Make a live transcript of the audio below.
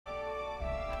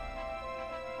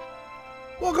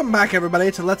Welcome back, everybody,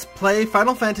 to Let's Play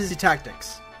Final Fantasy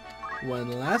Tactics.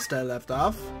 When last I left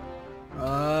off,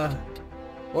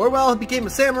 Orwell became a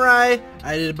samurai.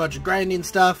 I did a bunch of grinding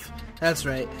stuff. That's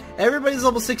right. Everybody's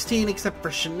level 16 except for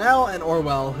Chanel and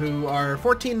Orwell, who are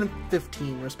 14 and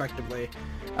 15, respectively.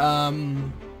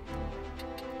 Do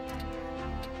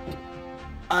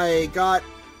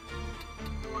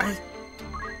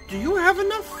you have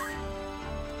enough?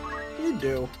 You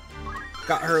do.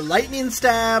 Got her lightning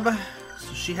stab.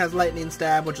 So she has lightning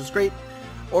stab, which is great.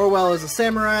 Orwell is a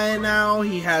samurai now.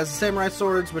 He has samurai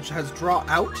swords, which has draw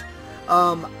out.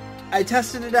 I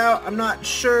tested it out. I'm not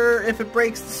sure if it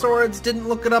breaks the swords. Didn't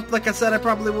look it up. Like I said, I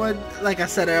probably would. Like I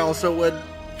said, I also would.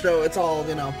 So it's all,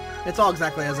 you know, it's all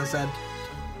exactly as I said.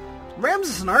 Rams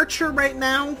is an archer right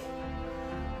now.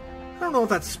 I don't know if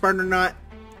that's smart or not.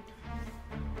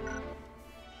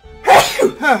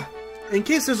 In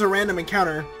case there's a random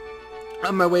encounter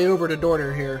on my way over to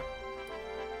Dorter here,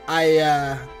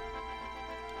 I'm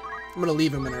gonna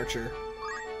leave him an archer.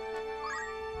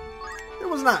 There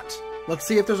was not. Let's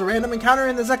see if there's a random encounter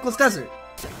in the Zekles Desert.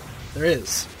 There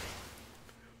is.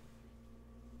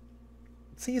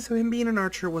 See, so him being an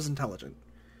archer was intelligent.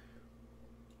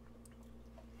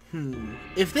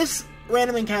 If this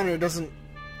random encounter doesn't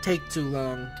take too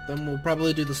long, then we'll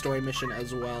probably do the story mission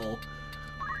as well.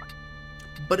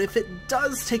 But if it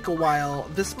does take a while,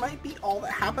 this might be all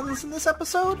that happens in this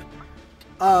episode.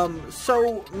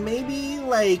 So maybe,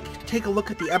 like, take a look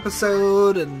at the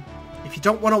episode, and if you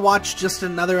don't want to watch just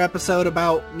another episode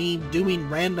about me doing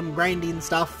random grinding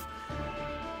stuff,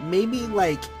 maybe,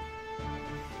 like,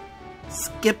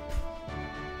 skip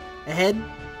ahead.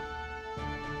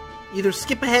 Either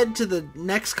skip ahead to the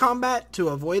next combat to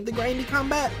avoid the grindy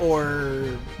combat,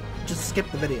 or just skip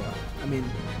the video. I mean,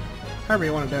 however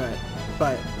you want to do it.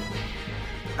 But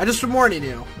I just am warning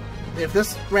you, if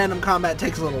this random combat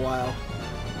takes a little while,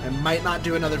 I might not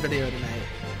do another video tonight.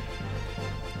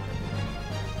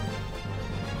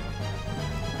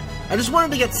 I just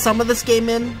wanted to get some of this game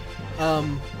in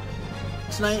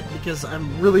tonight because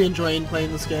I'm really enjoying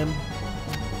playing this game.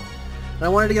 And I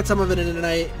wanted to get some of it in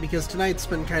tonight because tonight's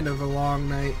been kind of a long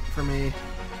night for me,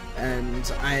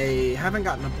 and I haven't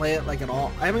gotten to play it like at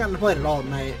all. I haven't gotten to play it at all at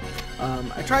night.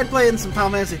 I tried playing some Final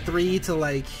Fantasy 3 to,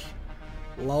 like,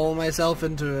 lull myself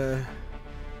into a...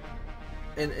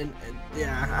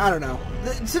 yeah, I don't know.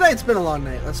 Tonight's been a long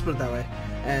night, let's put it that way.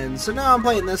 And so now I'm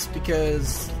playing this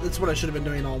because it's what I should have been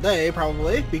doing all day,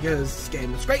 probably, because this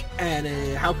game is great, and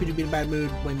how could you be in a bad mood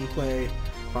when you play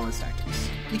Final Fantasy Tactics?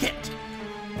 You can't.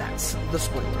 That's the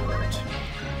spoiler alert.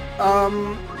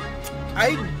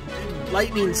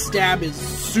 Lightning stab is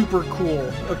super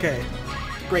cool. Okay,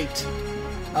 great.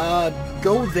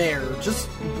 Go there. Just,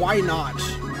 why not?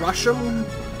 Rush him?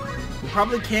 You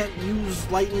probably can't use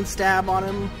lightning stab on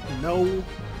him. No.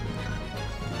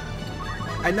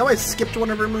 I know I skipped one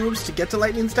of her moves to get to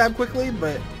lightning stab quickly,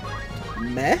 but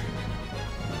meh?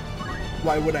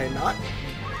 Why would I not?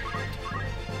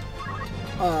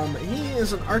 He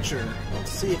is an archer. Let's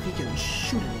see if he can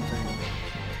shoot anything.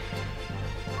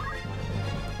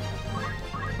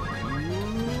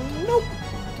 Nope.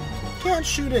 Can't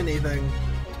shoot anything.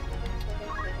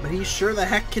 But he sure the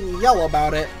heck can yell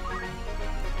about it.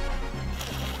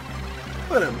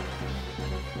 Look at him.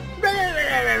 I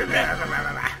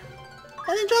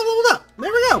think job leveled up.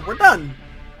 There we go. We're done.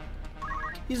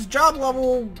 He's job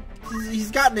level. He's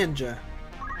got ninja.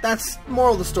 That's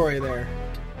moral of the story there.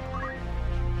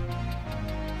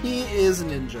 He is a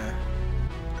ninja.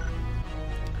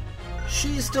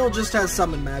 She still just has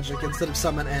summon magic instead of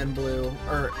summon and blue.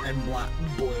 And black.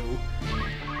 Blue.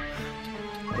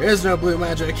 There is no blue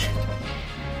magic.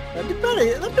 That'd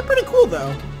be pretty cool,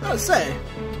 though. I gotta say.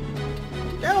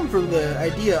 Down for the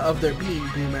idea of there being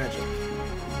blue magic.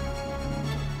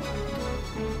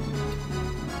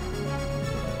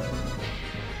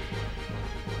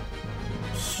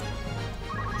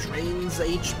 Drains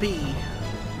HP.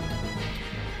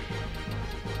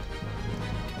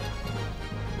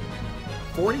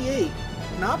 $48.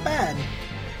 Not bad.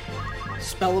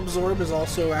 Spell Absorb is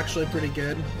also actually pretty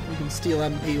good. You can steal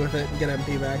MP with it and get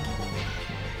MP back.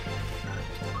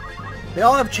 They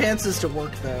all have chances to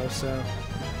work, though, so...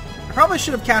 I probably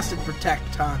should have casted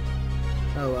Protect, huh?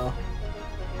 Oh well.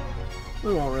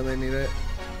 We won't really need it.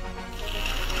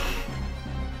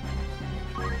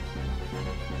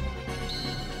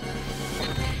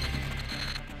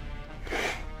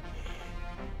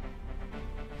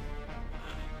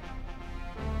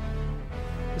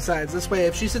 Besides, this way,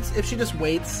 if she just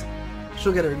waits,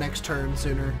 she'll get her next turn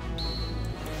sooner.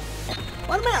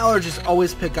 Why do my allergies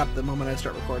always pick up the moment I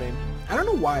start recording? I don't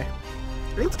know why.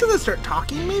 I think it's because I start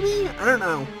talking, maybe? I don't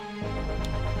know.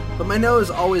 But my nose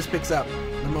always picks up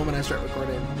the moment I start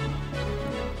recording.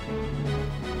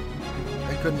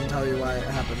 I couldn't tell you why it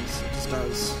happens. It just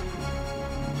does.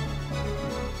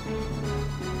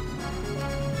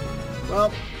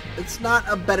 Well, it's not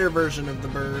a better version of the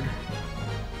bird.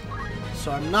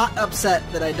 So I'm not upset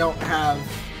that I don't have...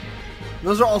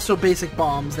 Those are also basic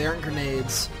bombs. They aren't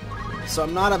grenades. So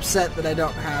I'm not upset that I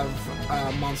don't have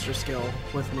monster skill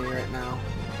with me right now.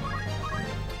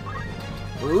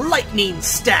 Lightning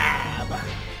Stab!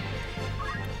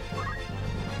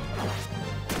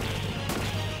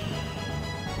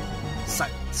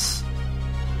 Silence.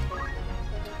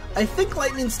 I think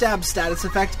Lightning Stab's status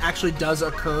effect actually does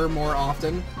occur more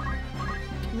often.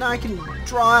 Now I can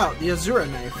draw out the Azura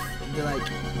knife and be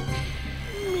like...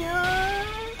 Meow.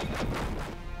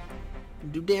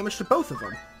 And do damage to both of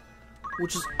them.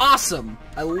 Which is awesome!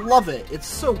 I love it! It's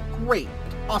so great!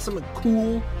 Awesome and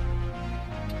cool.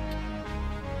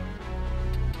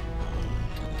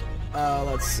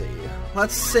 Let's see.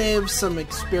 Let's save some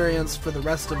experience for the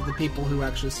rest of the people who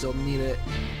actually still need it.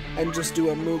 And just do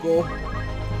a Moogle.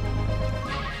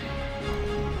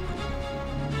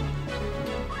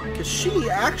 Because she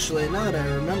actually, now that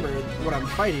I remember what I'm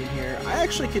fighting here, I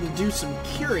actually can do some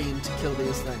curing to kill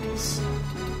these things.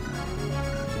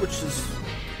 Which is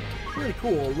pretty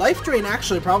cool. Life Drain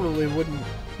actually probably wouldn't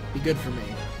be good for me.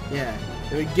 Yeah,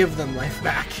 it would give them life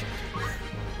back.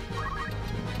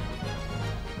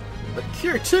 But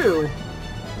Cure 2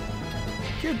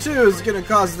 is gonna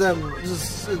cause them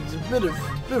just a bit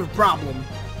of a problem.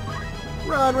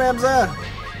 Run, Ramza!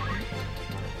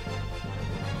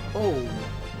 Oh,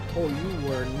 you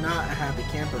were not a happy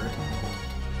camper.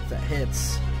 That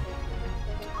hits.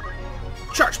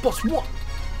 Charge +1.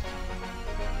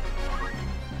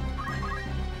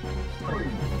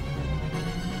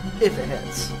 If it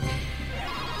hits.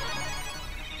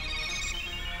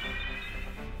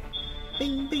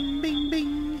 Bing, bing, bing,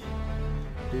 bing.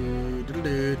 Do, do,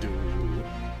 do, do.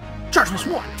 Charge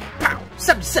 +1. Pow.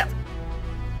 77.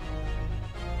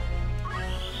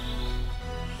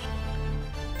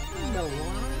 No one.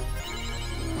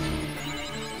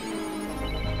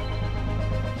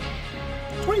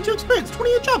 22 experience.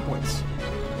 28 job points.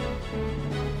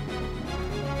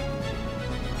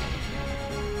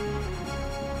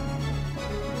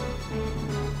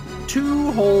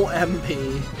 Two whole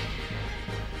MP.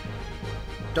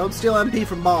 Don't steal MP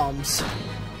from bombs.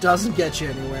 Doesn't get you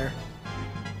anywhere.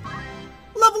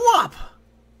 Level up!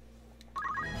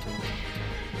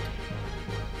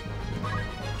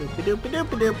 Doopy doopy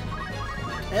doopy doop.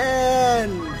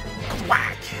 And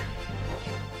whack!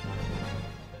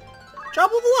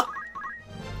 Job level up!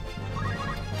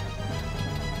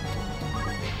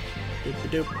 Doopy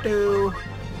doop doo.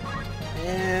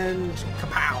 And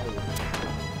kapow!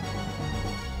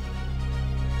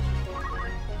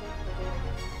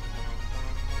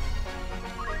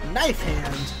 Knife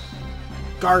hand.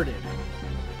 Guarded.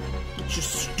 Get your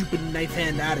stupid knife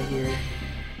hand out of here.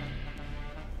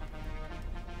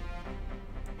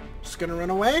 Just gonna run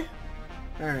away?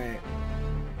 Alright.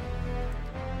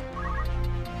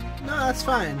 No, that's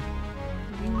fine.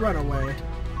 You run away.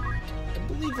 I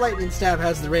believe Lightning Stab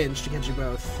has the range to get you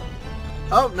both.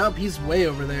 Oh, nope, he's way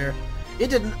over there. It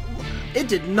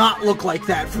did not look like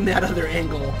that from that other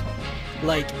angle.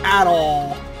 Like, at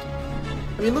all.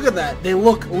 I mean, look at that. They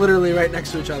look literally right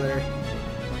next to each other.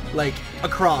 Like,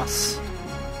 across.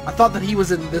 I thought that he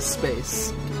was in this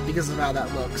space because of how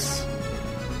that looks.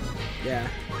 Yeah,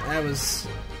 I was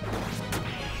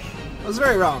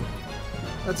very wrong.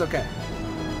 That's okay.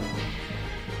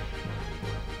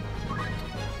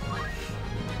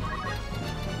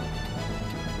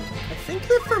 I think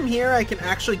that from here I can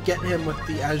actually get him with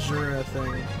the Azura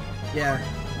thing. Yeah.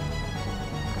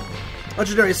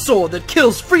 Legendary sword that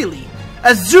kills freely!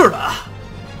 Azura!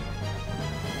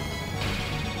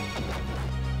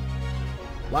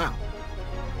 Wow.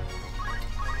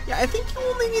 Yeah, I think you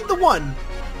only need the one.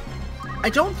 I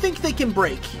don't think they can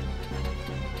break.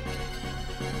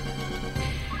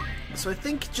 So I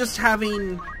think just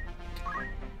having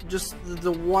just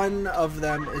the one of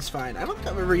them is fine. I don't think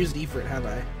I've ever used Ifrit, have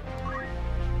I?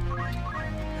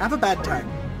 Have a bad time.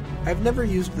 I've never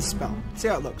used the spell. See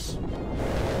how it looks.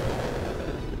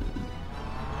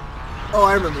 Oh,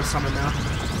 I remember the summon now.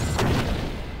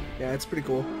 Yeah, it's pretty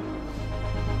cool.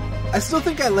 I still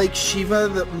think I like Shiva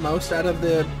the most out of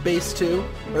the base 2,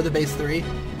 or the base 3.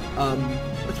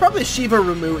 It's probably Shiva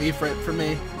Ramu Ifrit for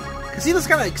me. Because he just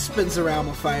kind of like spins around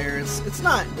with fire. It's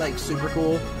not like super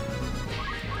cool.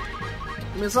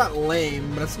 I mean, it's not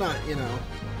lame, but it's not, you know,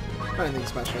 not anything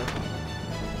special.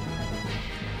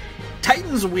 Titan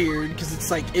one's weird because it's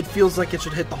like it feels like it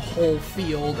should hit the whole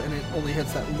field and it only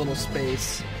hits that little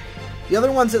space. The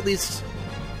other ones, at least,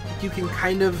 you can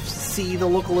kind of see the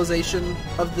localization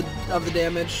of the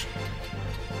damage.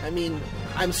 I mean,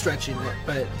 I'm stretching it,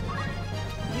 but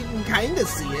you can kind of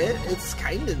see it. It's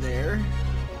kind of there.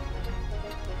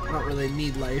 I don't really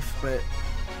need life, but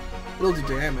it'll do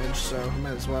damage, so I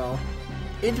might as well.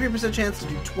 83% chance to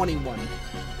do 21.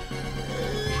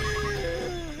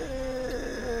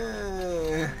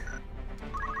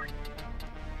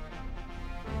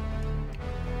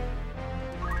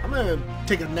 I'm gonna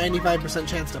take a 95%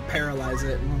 chance to paralyze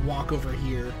it and walk over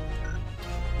here.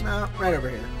 No, right over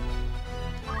here.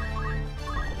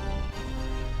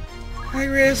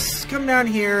 Iris, come down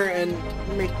here and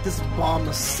make this bomb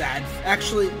a sad...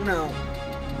 Actually, no.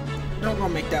 Don't go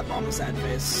make that bomb a sad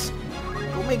face.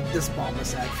 Go make this bomb a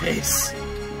sad face.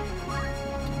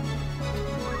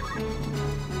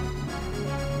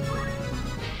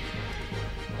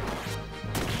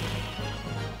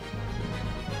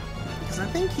 Because I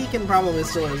think he can probably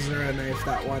still Azura knife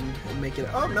that one and make it...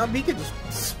 Oh, no, he could just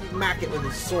smack it with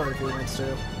his sword if he wants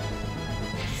to.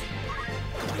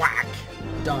 Whack.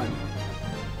 Done.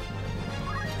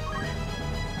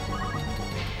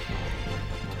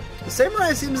 The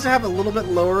Samurai seems to have a little bit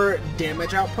lower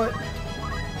damage output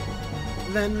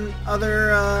than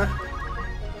other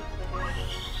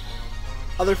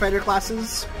fighter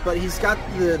classes, but he's got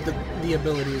the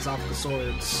abilities off the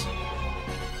swords,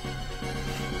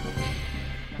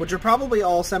 which are probably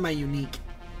all semi-unique.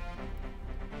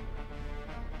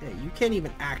 Yeah, you can't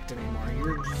even act anymore.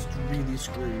 You're just really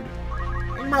screwed.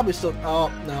 I can probably still...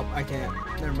 Oh, no, I can't.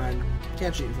 Never mind.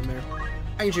 Can't shoot you from there.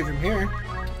 I can shoot from here.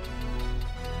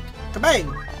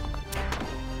 Kabang!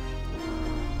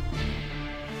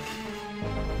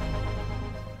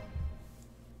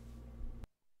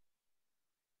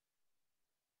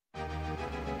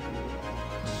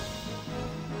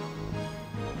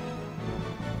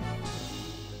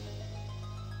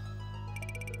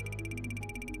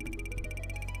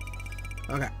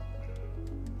 Okay.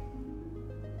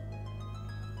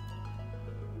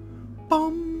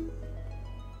 Boom!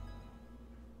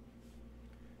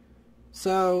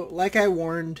 So, like I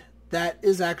warned, that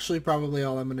is actually probably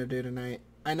all I'm going to do tonight.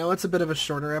 I know it's a bit of a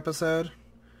shorter episode,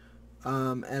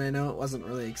 and I know it wasn't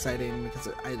really exciting because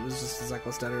it was just a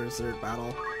Zeklestetter Zert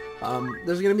battle.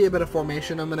 There's going to be a bit of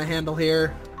formation I'm going to handle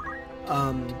here.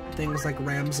 Things like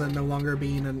Ramza no longer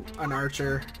being an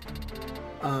archer,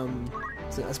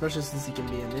 especially since he can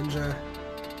be a ninja.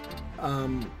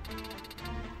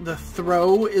 The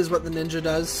throw is what the ninja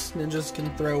does. Ninjas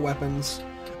can throw weapons.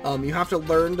 You have to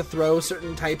learn to throw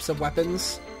certain types of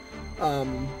weapons.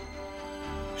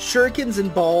 Shurikens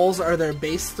and balls are their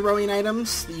base throwing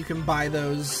items. You can buy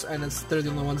those, and they're the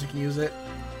only ones who can use it.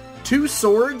 2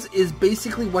 swords is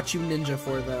basically what you ninja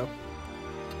for, though.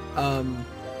 Oh,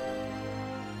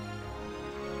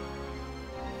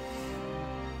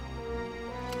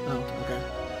 okay.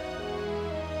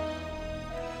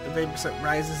 The 80%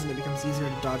 rises and it becomes easier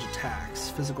to dodge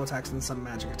attacks. Physical attacks and some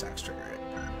magic attacks trigger it.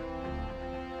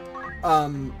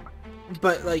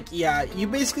 But, like, yeah, you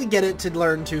basically get it to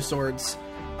learn 2 swords.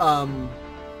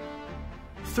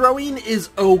 Throwing is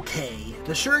okay.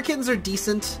 The shurikens are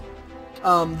decent.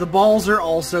 The balls are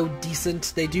also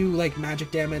decent. They do, like,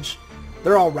 magic damage.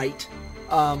 They're alright.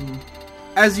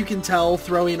 As you can tell,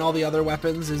 throwing all the other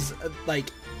weapons is, like,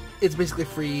 it's basically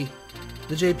free.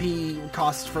 The JP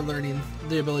cost for learning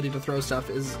the ability to throw stuff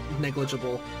is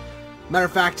negligible. Matter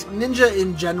of fact, ninja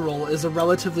in general is a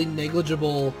relatively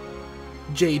negligible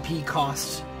JP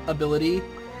cost ability.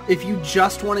 If you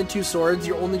just wanted 2 swords,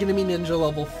 you're only going to be ninja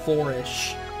level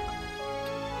 4-ish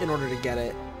in order to get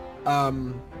it.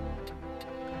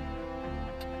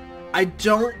 I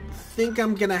don't think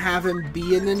I'm going to have him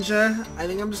be a ninja. I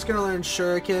think I'm just going to learn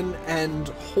Shuriken and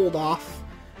hold off.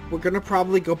 We're going to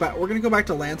probably go back. We're going to go back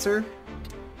to Lancer.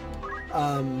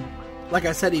 Like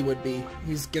I said he would be.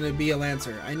 He's going to be a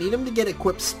Lancer. I need him to get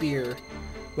equipped Spear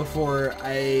before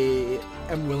I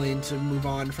am willing to move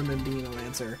on from him being a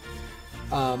Lancer.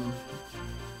 And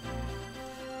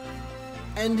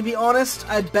to be honest,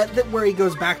 I bet that where he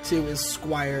goes back to is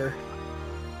Squire.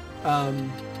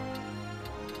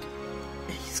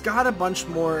 He's got a bunch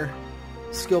more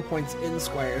skill points in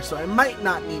Squire, so I might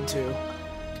not need to.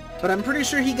 But I'm pretty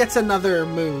sure he gets another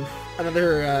move,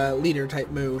 another leader type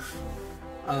move,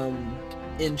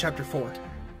 in Chapter 4,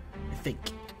 I think.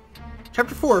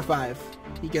 Chapter 4 or 5.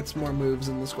 He gets more moves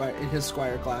in his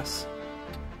Squire class.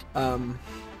 I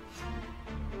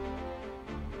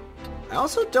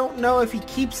also don't know if he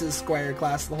keeps his Squire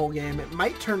class the whole game. It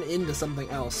might turn into something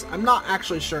else. I'm not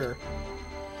actually sure.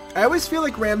 I always feel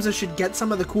like Ramza should get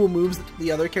some of the cool moves that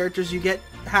the other characters you get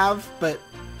have, but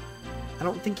I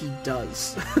don't think he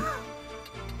does.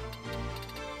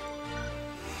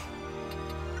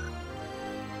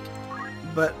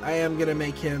 But I am going to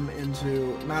make him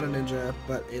into, not a ninja,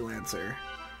 but a lancer.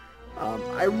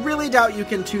 I really doubt you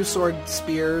can two-sword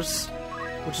spears,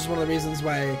 which is one of the reasons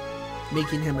why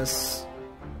making him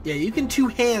yeah, you can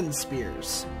two-hand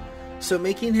spears. So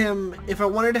making him, if I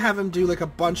wanted to have him do like a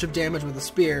bunch of damage with a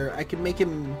spear, I could make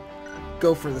him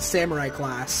go for the samurai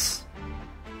class,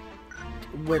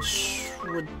 which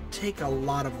would take a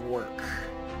lot of work.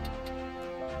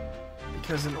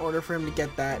 Because in order for him to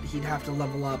get that, he'd have to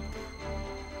level up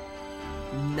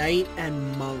Knight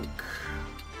and Monk.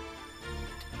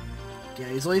 Yeah,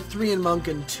 he's only 3 in Monk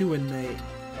and 2 in Knight.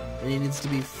 And he needs to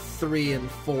be 3 and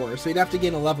 4. So he'd have to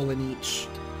gain a level in each.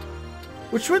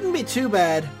 Which wouldn't be too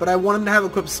bad, but I want him to have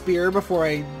equipped Spear before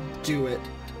I do it.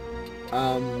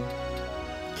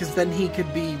 Because then he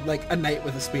could be like a Knight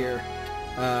with a Spear.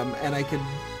 And I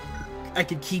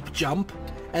could keep Jump,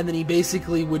 and then he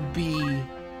basically would be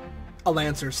a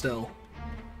Lancer still.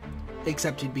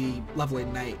 Except he'd be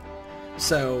leveling Knight.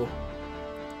 So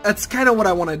that's kind of what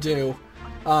I want to do.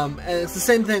 And it's the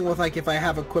same thing with like if I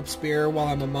have equipped Spear while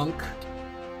I'm a monk.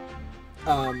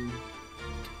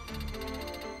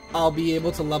 I'll be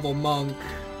able to level monk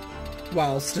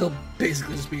while still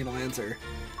basically just being a lancer.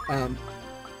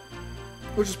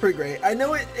 Which is pretty great. I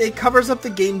know it covers up the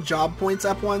game job points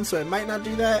up one, so it might not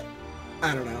do that.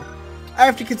 I don't know. I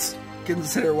have to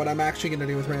consider what I'm actually going to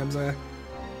do with Ramza.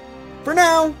 For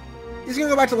now, he's going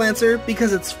to go back to Lancer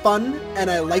because it's fun and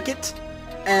I like it.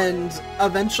 And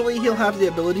eventually he'll have the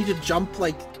ability to jump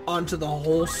like onto the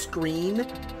whole screen.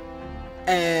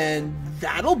 And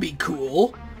that'll be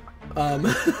cool.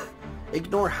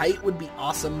 Ignore height would be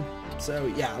awesome. So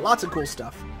yeah, lots of cool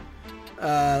stuff.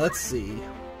 Let's see.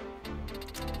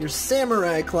 Your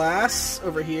samurai class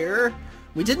over here.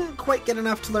 We didn't quite get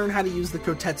enough to learn how to use the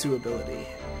Kotetsu ability,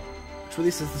 which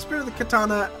releases the spirit of the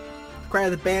katana, the cry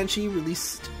of the banshee,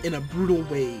 released in a brutal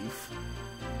wave.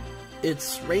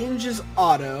 Its range is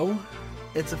auto.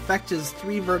 Its effect is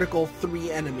 3 vertical,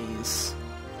 3 enemies.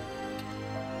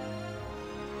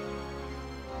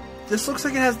 This looks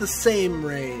like it has the same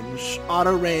range.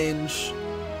 Auto range,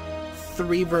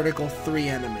 3 vertical, 3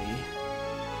 enemy.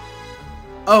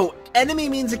 Oh, enemy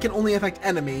means it can only affect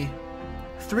enemy.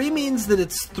 3 means that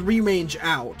it's 3 range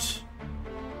out.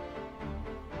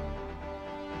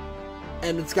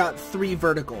 And it's got 3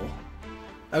 vertical.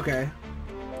 Okay.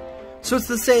 So it's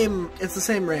the same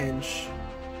range.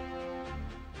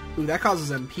 Ooh, that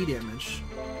causes MP damage.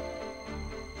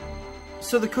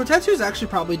 So the Kotetsu is actually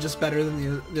probably just better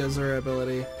than the Azura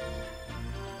ability.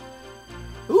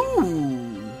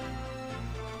 Ooh!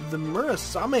 The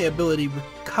Murasame ability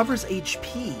recovers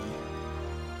HP.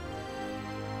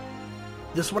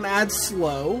 This one adds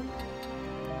slow.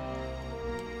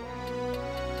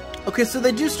 Okay, so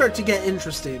they do start to get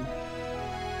interesting.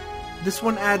 This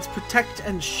one adds protect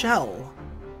and shell.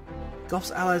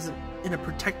 Engulfs allies in a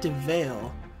protective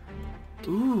veil.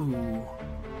 Ooh.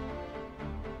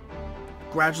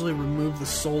 Gradually remove the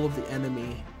soul of the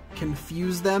enemy.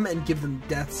 Confuse them and give them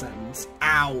death sentence.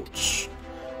 Ouch.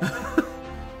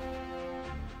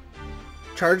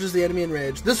 Charges the enemy in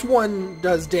rage. This one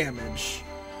does damage.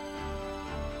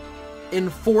 In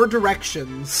 4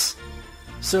 directions.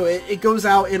 So it goes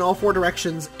out in all 4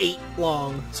 directions, 8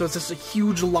 long. So it's just a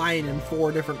huge line in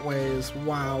 4 different ways.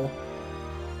 Wow.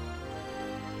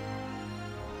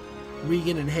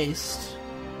 Regan and haste.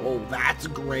 Oh, that's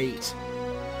great.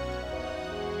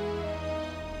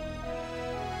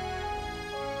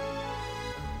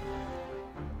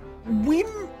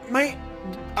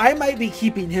 I might be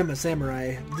keeping him a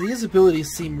samurai. These abilities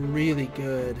seem really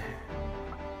good.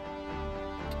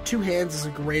 2 hands is a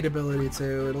great ability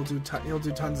too. He'll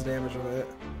do tons of damage with it.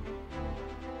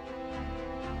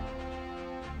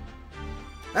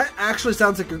 That actually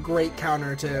sounds like a great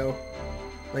counter too.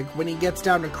 Like when he gets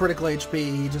down to critical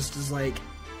HP, he just is like,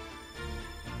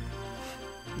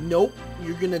 nope,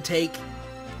 you're gonna take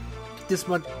this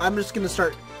much. I'm just gonna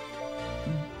start.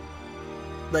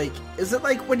 Like, is it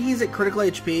like when he's at critical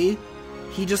HP,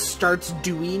 he just starts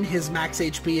doing his max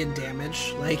HP and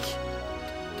damage? Like,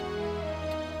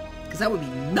 because that would be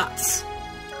nuts.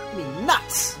 That would be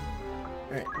nuts.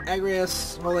 Alright,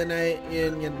 Agrias, Holy Knight, you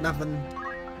didn't get nothing.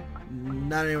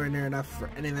 Not anywhere near enough for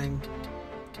anything.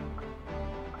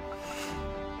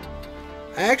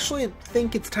 I actually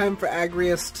think it's time for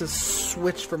Agrias to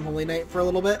switch from Holy Knight for a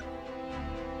little bit.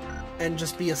 And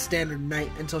just be a standard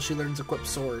knight until she learns Equip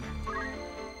Sword.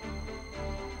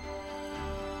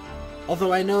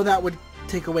 Although I know that would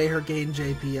take away her gain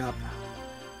JP up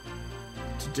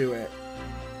to do it.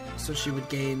 So she would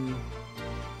gain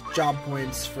job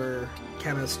points for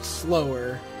Chemist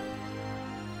slower.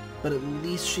 But at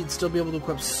least she'd still be able to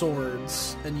equip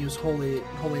swords and use Holy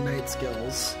Knight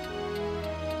skills.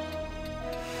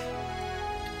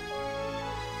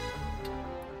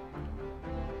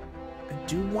 I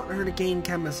do want her to gain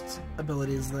Chemist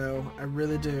abilities, though. I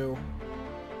really do.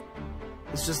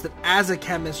 It's just that as a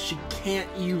Chemist, she can't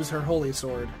use her Holy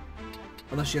Sword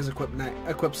unless she has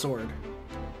equipped sword.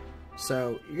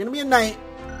 So you're gonna be a Knight.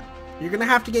 You're gonna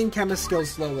have to gain Chemist skills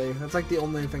slowly. That's like the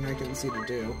only thing I can see to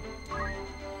do.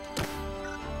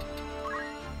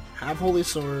 Have Holy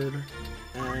Sword,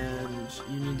 and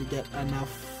you need to get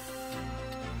enough.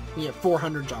 You get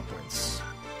 400 job points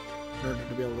in order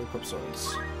to be able to equip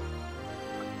swords,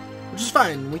 which is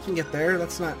fine. We can get there.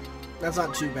 That's not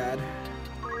too bad.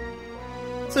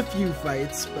 It's a few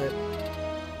fights, but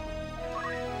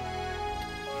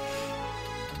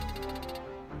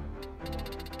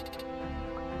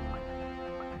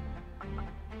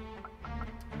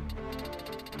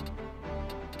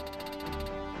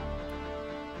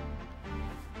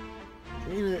I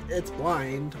mean, it's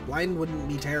blind. Blind wouldn't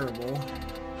be terrible.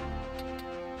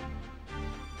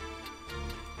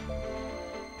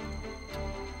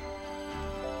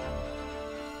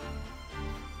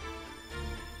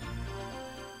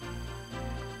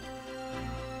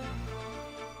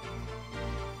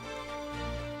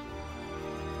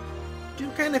 I do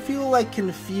kind of feel like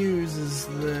Confuse is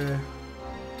the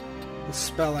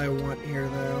spell I want here,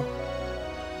 though.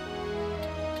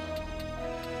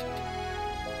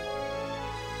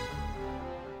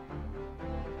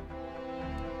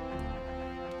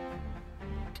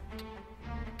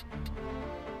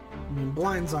 I mean,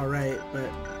 Blind's alright, but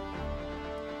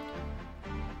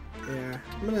yeah,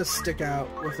 I'm gonna stick out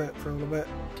with it for a little bit.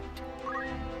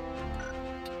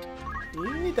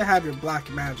 You need to have your black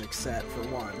magic set for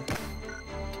one.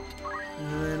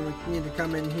 And then we need to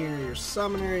come in here, your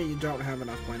summoner, you don't have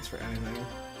enough points for anything.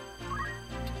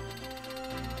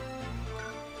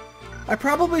 I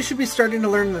probably should be starting to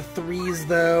learn the threes,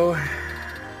 though.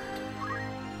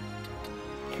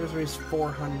 Cure 3 is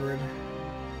 400.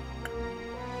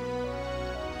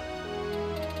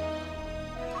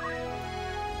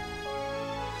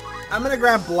 I'm gonna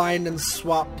grab Blind and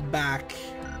swap back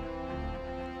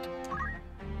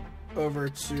over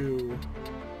to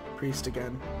Priest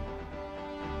again.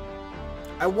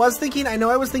 I was thinking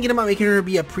about making her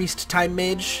be a Priest Time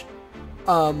Mage.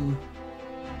 I'm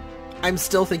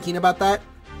still thinking about that.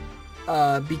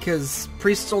 Because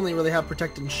Priests only really have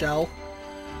Protect and Shell.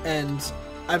 And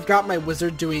I've got my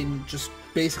Wizard doing just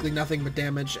basically nothing but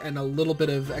damage and a little bit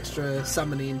of extra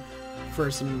summoning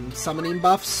for some summoning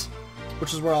buffs,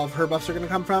 which is where all of her buffs are going to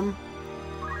come from.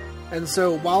 And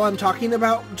so while I'm talking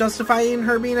about justifying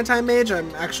her being a Time Mage,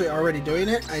 I'm actually already doing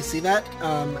it. I see that,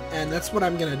 and that's what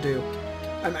I'm going to do.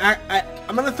 I'm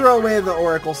going to throw away the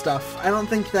Oracle stuff. I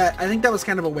think that was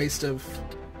kind of a waste of...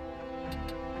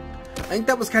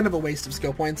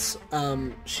 skill points.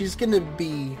 She's going to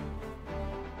be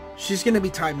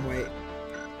Time White.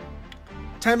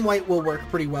 Time White will work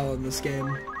pretty well in this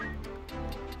game.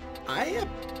 I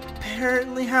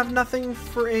apparently have nothing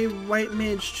for a White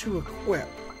Mage to equip.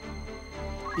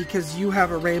 Because you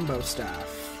have a Rainbow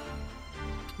Staff.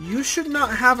 You should not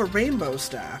have a Rainbow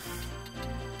Staff.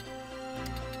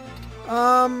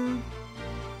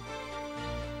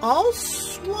 I'll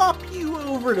swap you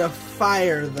over to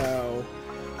Fire, though.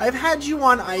 I've had you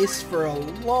on Ice for a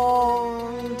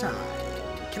long time.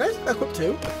 Can I equip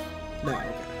two? No,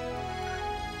 okay.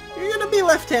 You're gonna be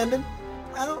left-handed.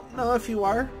 I don't know if you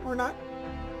are or not.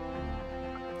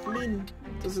 I mean,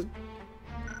 does it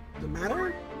matter?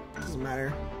 It doesn't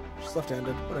matter. She's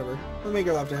left-handed. Whatever. We'll make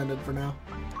her left-handed for now.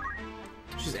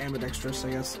 She's ambidextrous, I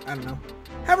guess. I don't know.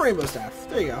 Have a Rainbow Staff.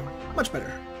 There you go. Much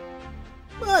better.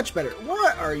 Much better.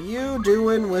 What are you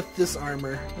doing with this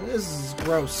armor? This is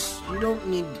gross.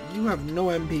 You have no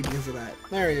MP because of that.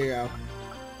 There you go.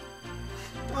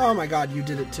 Oh my god, you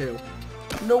did it too.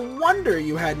 No wonder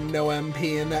you had no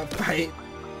MP in that fight.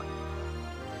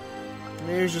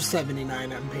 There's your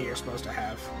 79 MP you're supposed to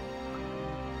have.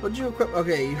 What'd you equip?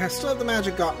 Okay, you still have the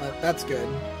Magic Gauntlet. That's good.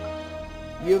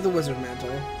 You have the Wizard Mantle.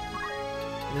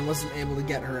 And I wasn't able to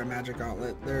get her a Magic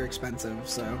Gauntlet. They're expensive,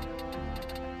 so...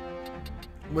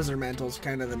 Wizard Mantle's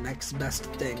kind of the next best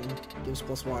thing. Gives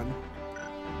 +1.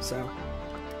 So...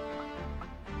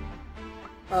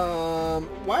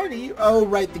 why do you... Oh,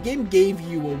 right, the game gave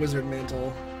you a Wizard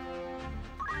Mantle.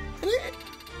 And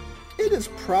it is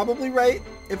probably right.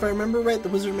 If I remember right, the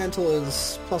Wizard Mantle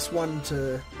is +1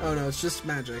 to... Oh no, it's just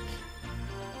magic.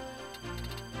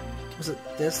 Was it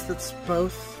this that's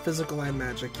both physical and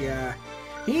magic? Yeah.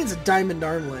 He needs a diamond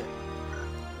armlet.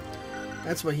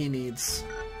 That's what he needs.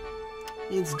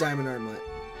 He needs a diamond armlet.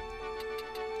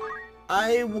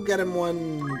 I will get him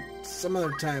one some other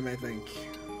time, I think.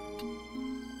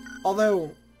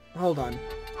 Although, hold on.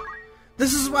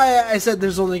 This is why I said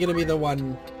there's only going to be the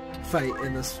one fight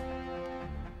in this.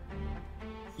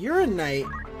 You're a knight.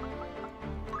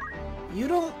 You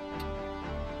don't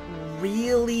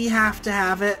really have to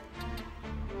have it.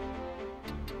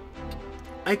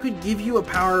 I could give you a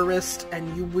power wrist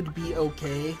and you would be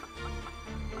okay.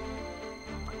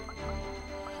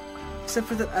 Except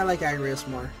for that, I like Agrius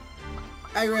more.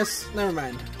 Agrius, never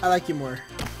mind. I like you more.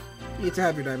 You get to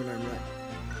have your diamond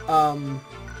armlet.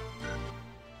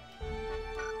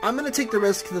 I'm gonna take the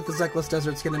risk that the Zekles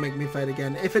Desert's gonna make me fight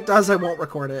again. If it does, I won't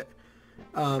record it.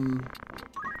 I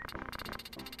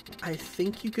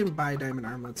think you can buy diamond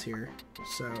armlets here.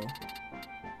 So,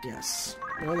 yes.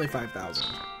 They're only 5,000.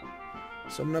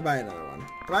 So I'm gonna buy another one.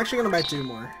 I'm actually gonna buy 2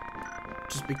 more.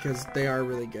 Just because they are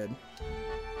really good.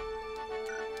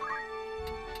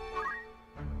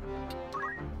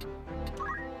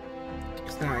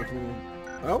 Because now I can...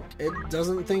 Oh, it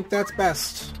doesn't think that's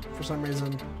best for some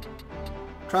reason.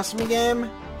 Trust me, game,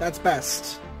 that's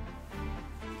best.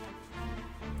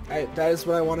 That is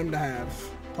what I want him to have.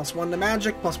 +1 to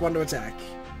magic, +1 to attack.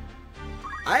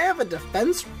 I have a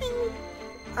defense ring?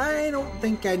 I don't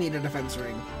think I need a defense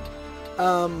ring.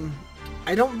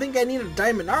 I don't think I need a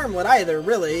diamond armlet either,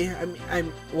 really.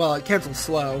 Well, it cancels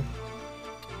slow.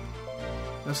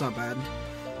 That's not bad.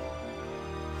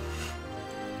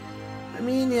 I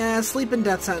mean, yeah, sleep and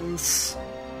death sentence.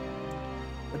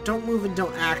 But don't move and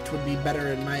don't act would be better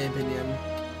in my opinion.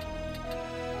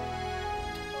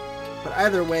 But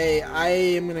either way, I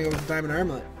am going to go with the diamond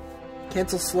armlet.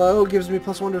 Cancel slow gives me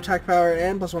 +1 to attack power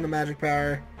and +1 to magic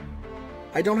power.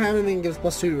 I don't have anything that gives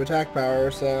 +2 to attack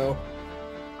power, so...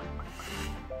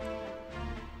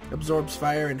 Absorbs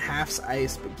fire and halves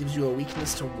ice, but gives you a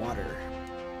weakness to water.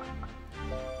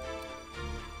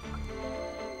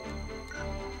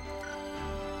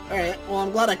 Alright, well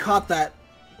I'm glad I caught that.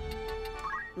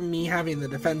 Me having the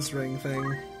defense ring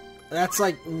thing. That's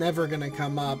like never gonna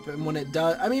come up, and when it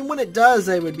does, I mean when it does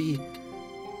I would be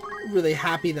really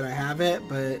happy that I have it,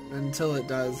 but until it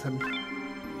does I'm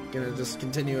gonna just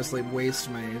continuously waste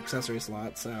my accessory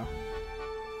slot, so.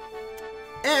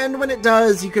 And when it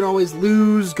does, you can always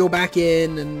lose, go back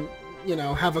in, and, you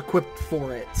know, have equipped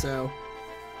for it, so.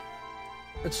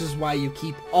 Which is why you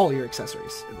keep all your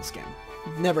accessories in this game.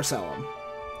 Never sell them.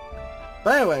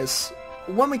 But anyways,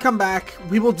 when we come back,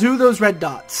 we will do those red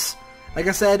dots. Like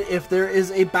I said, if there is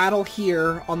a battle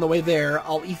here on the way there,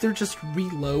 I'll either just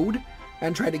reload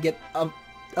and try to get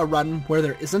a run where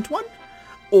there isn't one,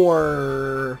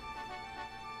 or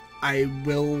I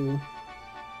will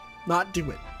not do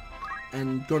it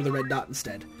and go to the red dot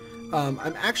instead. I'm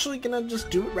actually gonna just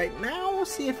do it right now,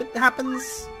 see if it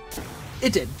happens.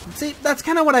 It did. See, that's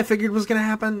kind of what I figured was gonna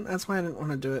happen. That's why I didn't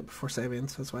want to do it before saving,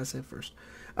 so that's why I saved first.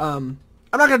 I'm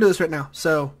not gonna do this right now,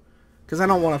 so, because I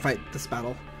don't want to fight this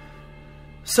battle.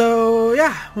 So,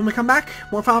 yeah, when we come back,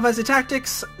 more Final Fantasy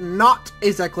Tactics, not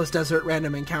a Zekles Desert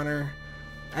random encounter.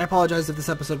 I apologize if this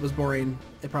episode was boring.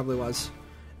 It probably was.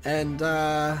 And,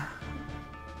 yeah,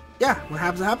 what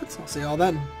happens, happens. I'll see you all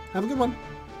then. Have a good one.